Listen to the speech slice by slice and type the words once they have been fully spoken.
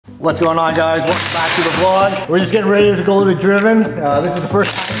What's going on, guys? Welcome back to the vlog. We're just getting ready to go to Driven. This is the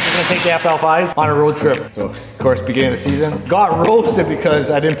first time we're gonna take the FL5 on a road trip. So, of course, beginning of the season. Got roasted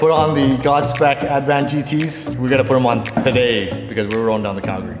because I didn't put on the God Spec Advan GTs. We're gonna put them on today because we're rolling down the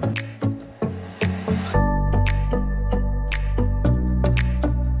Calgary.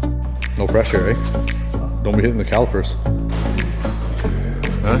 No pressure, eh? Don't be hitting the calipers.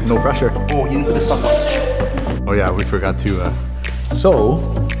 Huh? No pressure. Oh, you didn't put the stuff on. Oh yeah, we forgot to. So,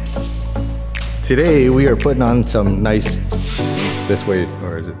 today we are putting on some nice, this way,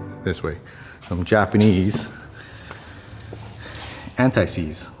 or is it this way? Some Japanese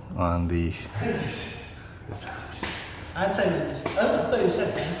anti-seize on the... Anti-seize? Anti-seize? I thought you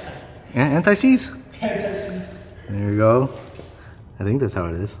said anti. Anti-seize? Anti-seize. There you go. I think that's how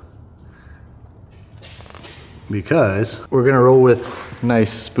it is. Because we're gonna roll with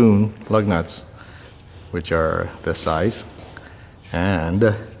nice spoon lug nuts, which are this size.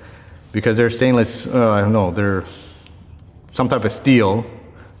 And because they're stainless, I don't know, they're some type of steel,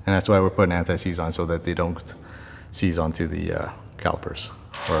 and that's why we're putting anti-seize on so that they don't seize onto the calipers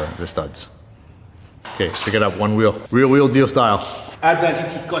or the studs. Okay, pick it up, one wheel. Real wheel deal style. Advan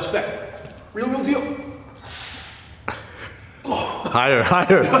GT, God Spec. Real deal. Higher,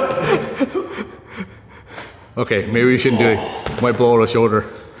 higher. Okay, maybe we shouldn't do it. Might blow out a shoulder.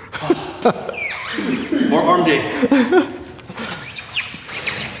 Or arm day.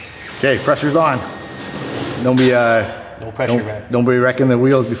 Okay, pressure's on. Don't be no pressure, man. Don't be wrecking the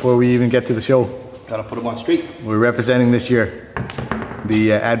wheels before we even get to the show. Gotta put them on straight. We're representing this year the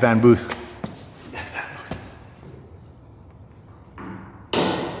Advan booth.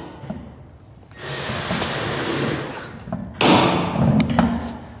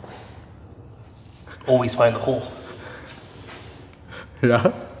 Always find the hole.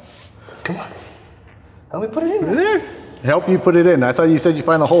 Yeah? Come on. Help me put it in. Right there. Help you put it in. I thought you said you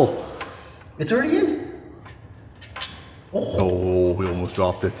find the hole. It's already in. Oh, we almost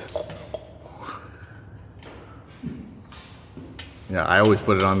dropped it. Yeah, I always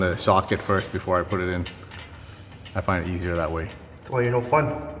put it on the socket first before I put it in. I find it easier that way. That's why you're no fun.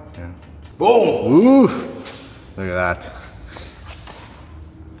 Yeah. Boom! Ooh! Look at that.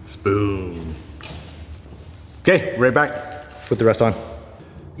 Spoon. Okay, right back. Put the rest on.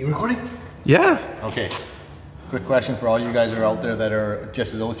 You recording? Yeah. Okay. Quick question for all you guys who are out there that are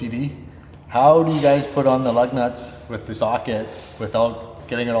just as OCD. How do you guys put on the lug nuts with the socket without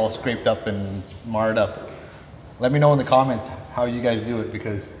getting it all scraped up and marred up? Let me know in the comments how you guys do it,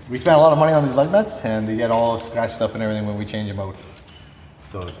 because we spend a lot of money on these lug nuts and they get all scratched up and everything when we change them out.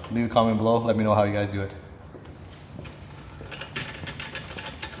 So leave a comment below, let me know how you guys do it.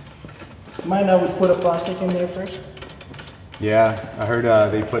 Mine, I would put a plastic in there first. Yeah, I heard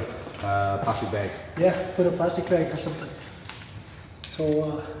they put plastic bag. Yeah, put a plastic bag or something.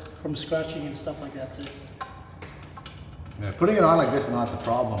 So from scratching and stuff like that too. Yeah, putting it on like this is not the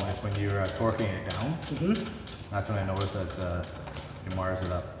problem. It's when you're torquing it down. That's when I noticed that it mars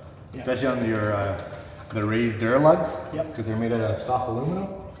it up. Yeah. Especially on your the raised Duralugs. Yep. Because they're made out of soft aluminum.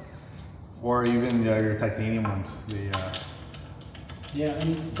 Or even your titanium ones. Yeah,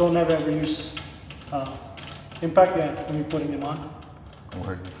 and don't ever use impact gun when you're putting them on.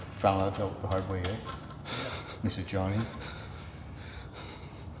 We found out the hard way, eh? Mr. Johnny.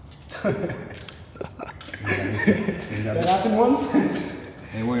 That happened once.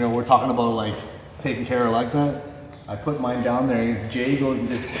 And we're talking about like taking care of lugs on it. I put mine down there, Jay goes and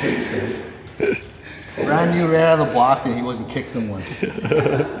just kicks it. Brand new right out of the block and he wasn't kick someone.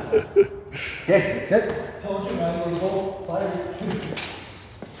 Okay, that's it. Told you, man, we're both fired.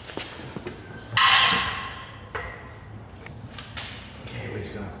 Okay, we're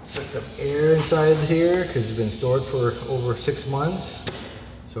just gonna put some air inside here because it's been stored for over 6 months.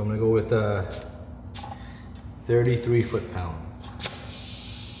 So I'm gonna go with 33 foot-pounds.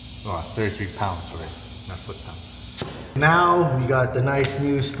 Oh, 33 pounds, sorry, not foot-pounds. Now we got the nice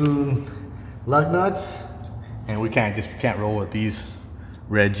new spoon lug nuts, and we can't roll with these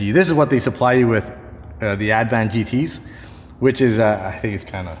red G. This is what they supply you with, the Advan GTs, which is I think it's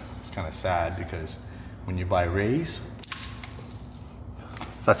kind of sad because when you buy Rays,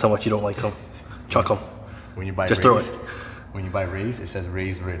 That's how much you don't like them. Chuck them. when you buy Just Rays, throw it. when you buy Rays, it says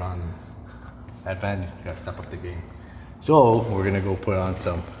Rays right on them. Advan, you gotta step up the game. So we're gonna go put on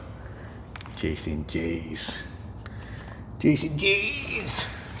some Jason J's. Jason J's.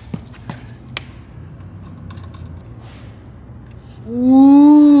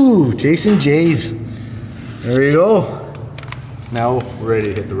 Ooh, Jason J's. There you go. Now we're ready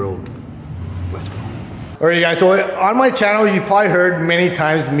to hit the road. Let's go. All right, guys, so on my channel, you probably heard many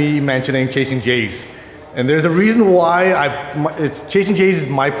times me mentioning chasing J's. And there's a reason why it's Chasing J's is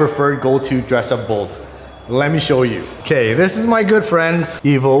my preferred go-to dress-up bolt. Let me show you. Okay, this is my good friend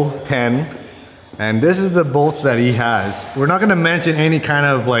Evo 10, and this is the bolts that he has. We're not gonna mention any kind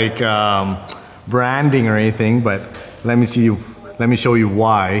of like branding or anything, but let me show you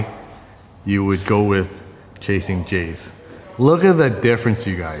why you would go with Chasing J's. Look at the difference,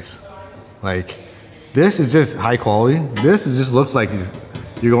 you guys. Like, this is just high quality. This is just looks like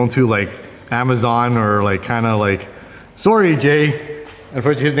you're going to like Amazon or like kind of like, sorry Jay.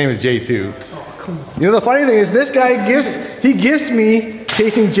 Unfortunately his name is Jay too. Oh, come on. You know the funny thing is this guy gifts me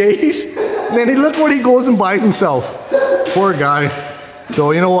Chasing J's, and then look what he goes and buys himself. Poor guy.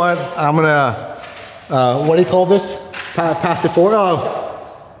 So you know what? I'm gonna, what do you call this? Pass it forward.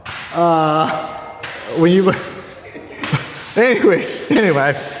 When you, anyway,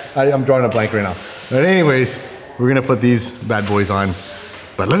 I'm drawing a blank right now. But anyways, we're gonna put these bad boys on.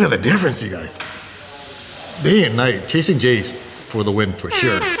 But look at the difference, you guys. Day and night, Chasing J's for the win for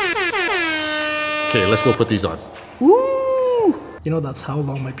sure. Okay, let's go put these on. Woo! You know that's how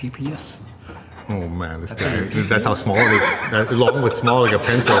long my PP is. Oh man, this guy, that's how small it is. That's long but small like a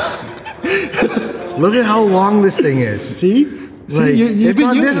pencil. Look at how long this thing is. See? Like,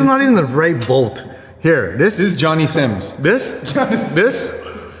 this is not even the right bolt. Here, this is Johnny Sims. This?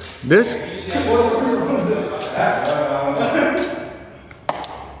 This?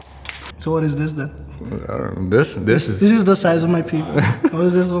 So what is this then? I don't know. This is the size of my pee. What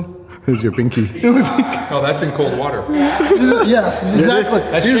is this one? This is your pinky. Oh, that's in cold water. Yes, exactly.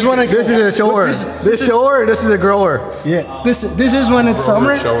 This is a shower. This shower, this is a grower. Yeah. This is when it's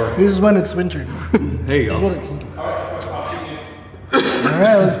summer. Shower. This is when it's winter. There you go.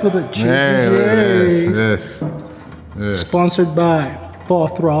 Alright, let's put the Chasing J's. This. Sponsored by Full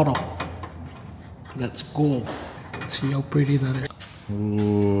Throttle. Let's go. Let's see how pretty that is.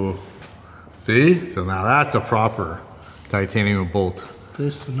 Ooh. See? So now that's a proper titanium bolt.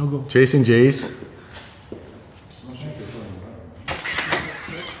 This is no go. Chasing J's.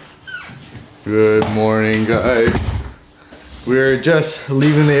 Good morning, guys. We're just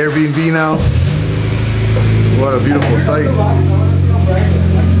leaving the Airbnb now. What a beautiful sight.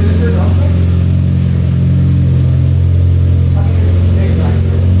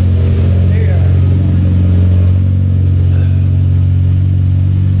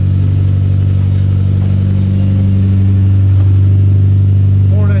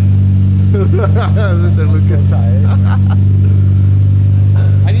 Listen, Lucas. I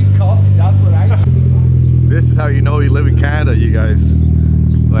need coffee, that's what I need. This is how you know you live in Canada, you guys.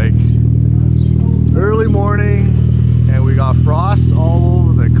 Like, early morning, and we got frost all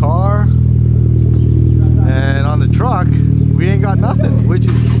over the car. And on the truck, we ain't got nothing, which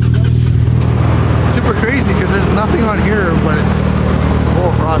is super crazy because there's nothing on here, but it's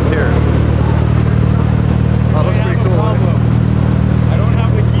full frost here. Oh, looks pretty cool. I don't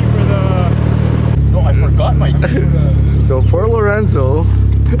have the key for the... Oh, I forgot my key. So Port Lorenzo,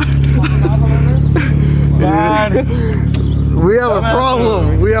 we have a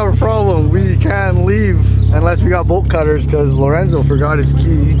problem. We have a problem. We can't leave unless we got bolt cutters because Lorenzo forgot his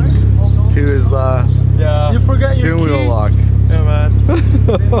key to his you forgot your steering wheel lock. Yeah, man.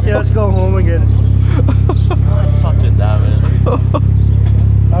 Okay, let's go home and get it. God, fucking damn it.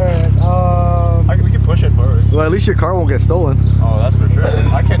 Alright, we can push it forward. Well, at least your car won't get stolen. Oh, that's for sure.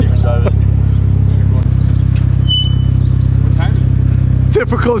 I can't even drive it. What time is it?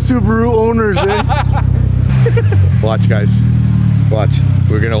 Typical Subaru owners, eh? Watch, guys. Watch.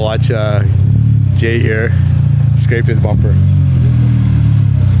 We're gonna watch Jay here scrape his bumper.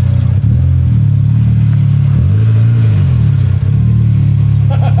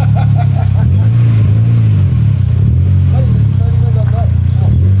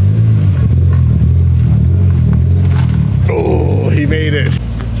 Oh, he made it.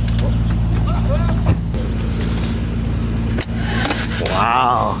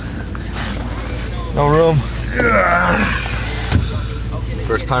 Wow. No room.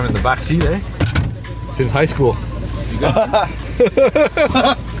 First time in the back seat, eh? Since high school.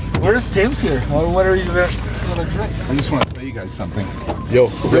 where's Tim's here? What are you guys gonna drink? I just want to tell you guys something. Yo,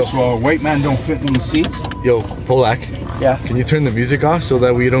 First of all, white man don't fit in the seats. Yo, Polak. Yeah. Can you turn the music off so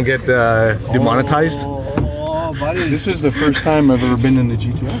that we don't get demonetized? Oh, buddy. This is the first time I've ever been in the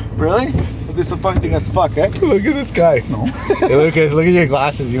GTO. Really? Disappointing as fuck, eh? Look at this guy. No. Hey, look at your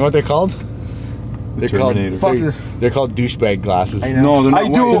glasses. You know what they're called? They're called douchebag glasses. I know. No, they're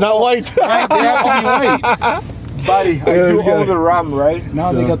not white. They're not white. They have to be white. Buddy, I do own the rum, right?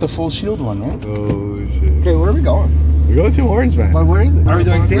 Now they got the full shield one, right? Oh shit. Okay, where are we going? We're going to Orange, man. But where is it? Are we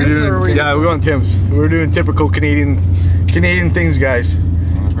doing Tim's or are we? Yeah, we're going Tim's. We're doing typical Canadian things, guys.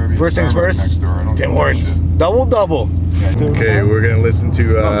 First things first. Tim Hortons. Double. Okay, we're gonna listen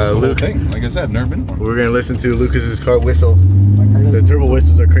to Luke. Like I said, never been. We're gonna listen to Lucas's car whistle. The turbo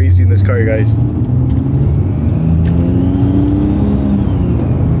whistles are crazy in this car, guys.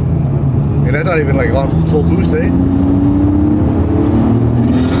 And that's not even like on full boost, eh?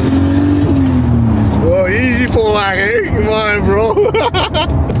 Whoa, easy pull back, eh? Come on, bro.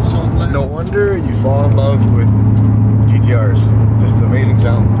 No wonder you fall in love with GTRs. Just amazing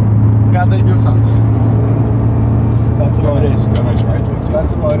sound. Yeah, they do sound. That's about it. Got a nice ride to it.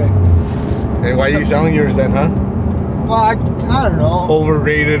 That's about it. And why are you selling yours then, huh? Well, I don't know.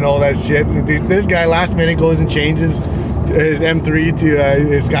 Overrated and all that shit. This guy last minute goes and changes his M3 to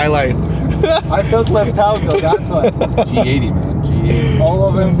his Skyline. I felt left out though, that's why. G80, man. G80. All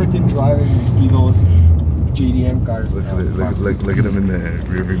of them freaking driving those GDM cars. Look at him in the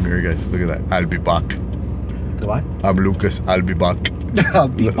rearview mirror, guys. Look at that. I'll be back. The what? I'm Lucas. I'll be back.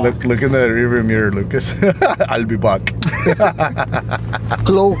 Look in the rearview mirror, Lucas. I'll be back.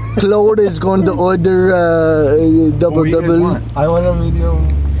 Claude is going to order double. I want a medium,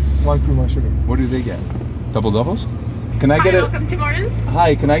 1 cream on sugar. What do they get? Double doubles? Can I get welcome to Morton's.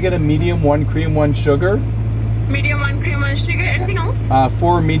 Hi, can I get a medium, 1 cream, 1 sugar? Medium, 1 cream, 1 sugar. Anything else?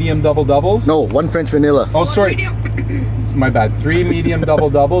 4 medium double doubles. No, 1 French vanilla. Oh, sorry. My bad. 3 medium double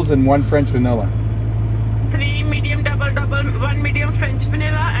doubles and 1 French vanilla. 3 medium double, 1 medium French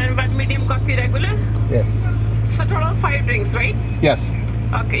vanilla, and 1 medium coffee regular. Yes. So total 5 drinks, right? Yes.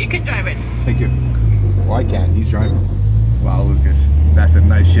 Okay, you can drive it. Thank you. Well, I can't. He's driving. Wow, Lucas, that's a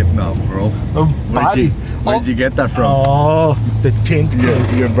nice shift knob, bro. Where'd you get that from? Oh, the tint.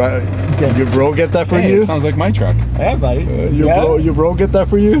 Your bro get that for Hey, you? it sounds like my truck. Yeah, buddy. Your bro get that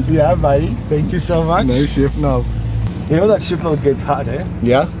for you? Yeah, buddy. Thank you so much. Nice shift knob. You know that shift knob gets hot, eh?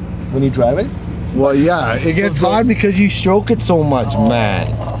 Yeah? When you drive it? Well, yeah, it gets hard because you stroke it so much, man.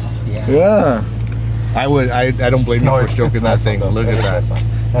 Yeah. I don't blame you for stroking that thing. Look at that.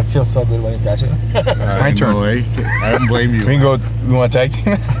 That feels so good when you touch it. My turn. I don't blame you. We can go. You want to tag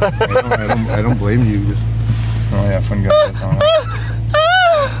team? I don't blame you. Just. Oh yeah, fun guy. That's all.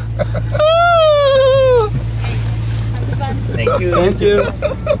 Thank you. Thank you.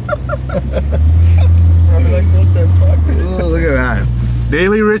 Oh, look at that.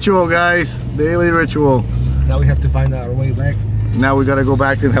 Daily ritual, guys. Daily ritual. Now we have to find our way back. Now we gotta go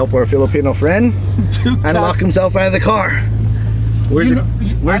back and help our Filipino friend and lock himself out of the car. Where's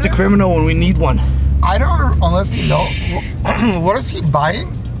the criminal when we need one? I don't honestly know. What is he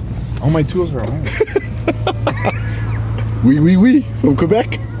buying? All my tools are at home. Oui, from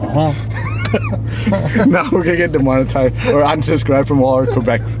Quebec. Uh-huh. Now we're gonna get demonetized or unsubscribed from all our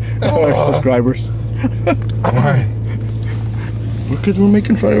Quebec subscribers. Why? Because we're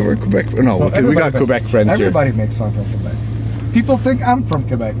making fun of our Quebec. No, okay, we got Quebec friends here. Everybody makes fun from Quebec. People think I'm from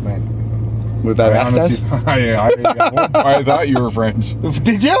Quebec, man. With that accent? I thought you were French.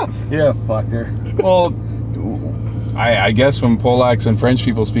 Did you? Yeah, fucker. Well, I guess when Polacks and French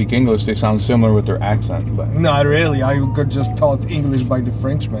people speak English, they sound similar with their accent. But Not really. I got just taught English by the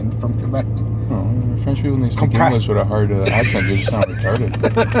Frenchman from Quebec. French people, when they speak English with a hard accent, they just sound retarded.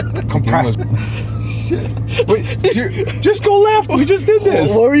 Shit. Wait, just go left. We just did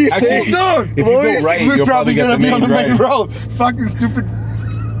this. What were you Actually, saying? If you go right, We're you'll probably get gonna be on the main drive. road. Fucking stupid.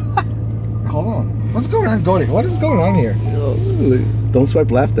 Hold on. What's going on, Goldie? What is going on here? Don't swipe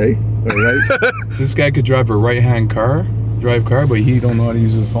left, eh? Or right? This guy could drive a right-hand car, but he don't know how to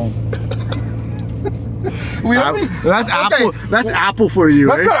use his phone. That's Apple. That's Apple for you.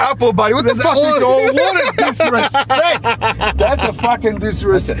 That's not Apple, buddy. What the fuck you doing? What a disrespect! That's a fucking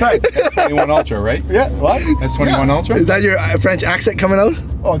disrespect. That's 21 Ultra, right? Yeah, what? That's 21 Ultra? Is that your French accent coming out?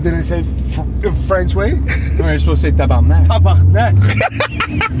 Oh, did I say French way? No, you're supposed to say tabarnak. Tabarnak.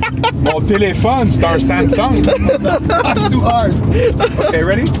 Mon téléphone, star Samsung. That's too hard. Okay,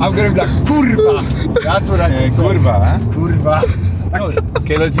 ready? I'm gonna be like, kurva. That's what I can say. Kurva, huh? Kurva.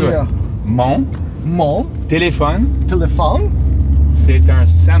 Okay, let's do Yeah. it. Mon téléphone, c'est un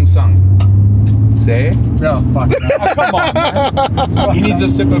Samsung. C'est... No, fuck. Oh, come on, man. He needs a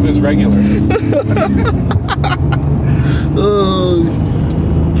sip of his regular.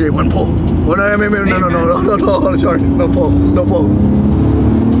 Okay, one pull. Oh, no, sorry, no pull. I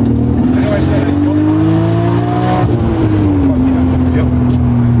know I said it.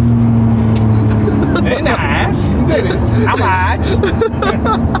 Very nice. You did it. How much?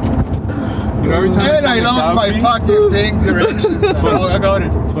 You know, every time And I lost my fucking thing directions. Oh, I got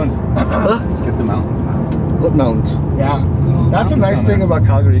it. Fun. Get the mountains, man. What mountains? Yeah. That's a nice thing about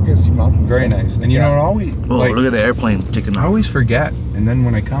Calgary. You can see mountains. Very nice. And you know what? Always Oh, look at the airplane taking I off. always forget, and then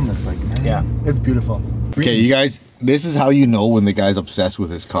when I come, it's like, man. Yeah, it's beautiful. Okay, you guys, this is how you know when the guy's obsessed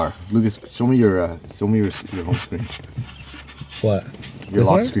with his car. Lucas, show me your home screen. What? Your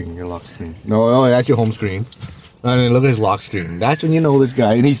lock screen. Your lock screen. No, that's your home screen. And then look at his lock screen. That's when you know this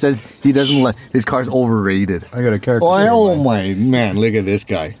guy. And he says he doesn't let his car's overrated. I got a character. Oh my man! Look at this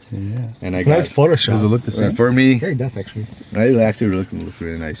guy. Yeah. And I Nice Photoshop. Does it look the same? For me, Yeah, it does actually. it actually looks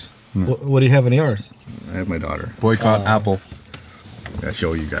really nice. What do you have in yours? I have my daughter. Boycott Apple. I'll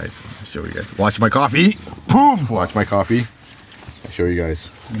show you guys. Watch my coffee. Poof! Watch my coffee. I'll show you guys.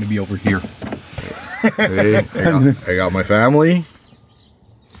 I'm gonna be over here. Hey, I got my family.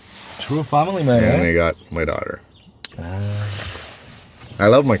 True family man. And I got my daughter. I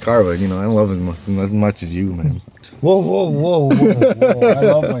love my car, but you know, I don't love it as much as you, man. Whoa. I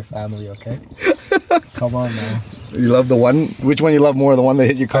love my family, okay? Come on now. You love the one? Which one you love more? The one that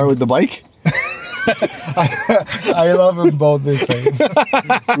hit your car with the bike? I love them both the same.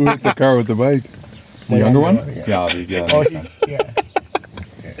 Who hit the car with the bike? The younger one? Yeah. Oh, yeah.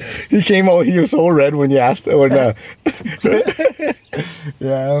 He came out, he was so red when you asked him. Yeah. You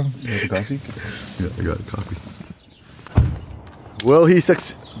got the coffee? Yeah, I got a copy. Well,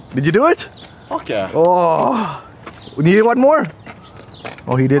 did you do it? Fuck yeah. Oh, we needed one more?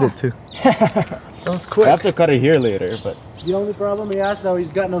 Oh, he did it too. That was quick. I have to cut it here later, but The only problem he has though,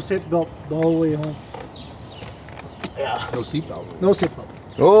 he's got no seatbelt the whole way home. No seatbelt. No seatbelt.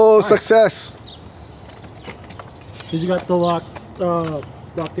 Oh, success. He's got the locked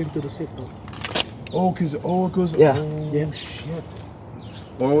into the seatbelt. Oh, it goes. yeah. Yeah. Shit.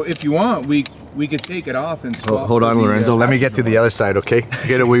 Well, if you want, we could take it off and swap. Hold on, the, Lorenzo. Let me get to the other side, okay?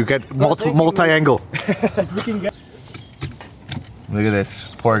 We get multi-angle. We can get. Look at this.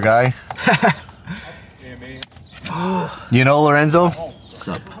 Poor guy. You know, Lorenzo? What's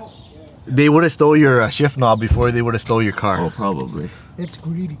up? They would have stole your shift knob before they would have stole your car. Oh, probably. It's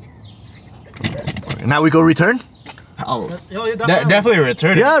greedy. Now we go return? Oh, Oh, definitely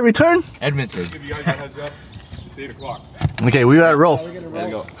return it. Yeah, return. Edmonton. Give you guys a heads up. It's 8 o'clock. Okay, we gotta roll.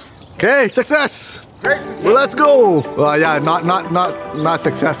 Let's go. Okay, success. Well, let's go. Well, yeah, not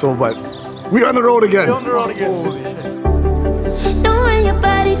successful, but we're on the road again. On the road again. Know when your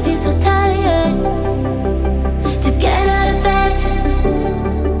body feels so tired.